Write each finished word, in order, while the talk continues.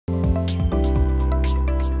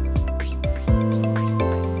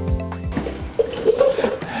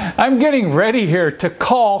I'm getting ready here to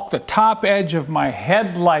caulk the top edge of my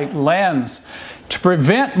headlight lens to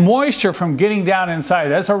prevent moisture from getting down inside.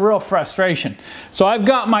 That's a real frustration. So I've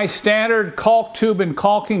got my standard caulk tube and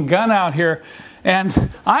caulking gun out here,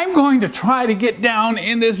 and I'm going to try to get down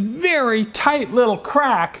in this very tight little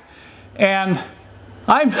crack, and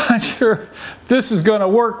I'm not sure this is going to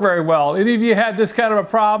work very well. Any of you had this kind of a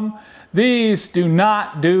problem? These do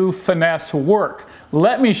not do finesse work.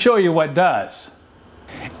 Let me show you what does.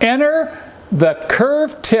 Enter the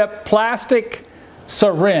curved tip plastic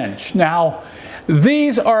syringe. Now,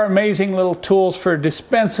 these are amazing little tools for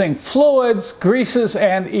dispensing fluids, greases,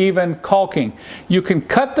 and even caulking. You can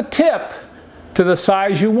cut the tip to the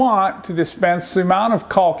size you want to dispense the amount of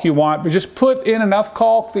caulk you want, but just put in enough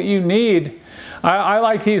caulk that you need. I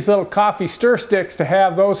like these little coffee stir sticks to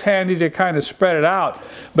have those handy to kind of spread it out.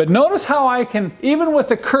 But notice how I can, even with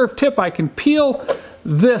the curved tip, I can peel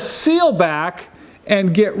this seal back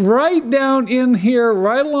and get right down in here,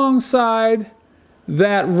 right alongside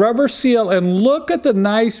that rubber seal, and look at the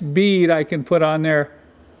nice bead I can put on there.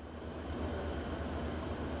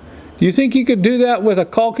 Do you think you could do that with a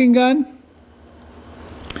caulking gun?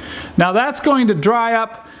 Now that's going to dry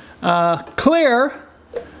up clear.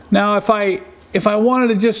 Now if I wanted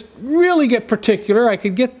to just really get particular, I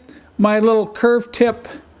could get my little curved tip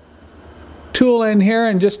tool in here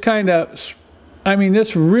and just kind of, I mean,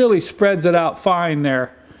 this really spreads it out fine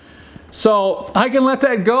there. So I can let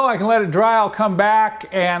that go, I can let it dry, I'll come back,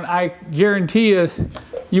 and I guarantee you,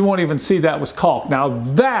 you won't even see that was caulk. Now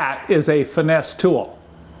that is a finesse tool.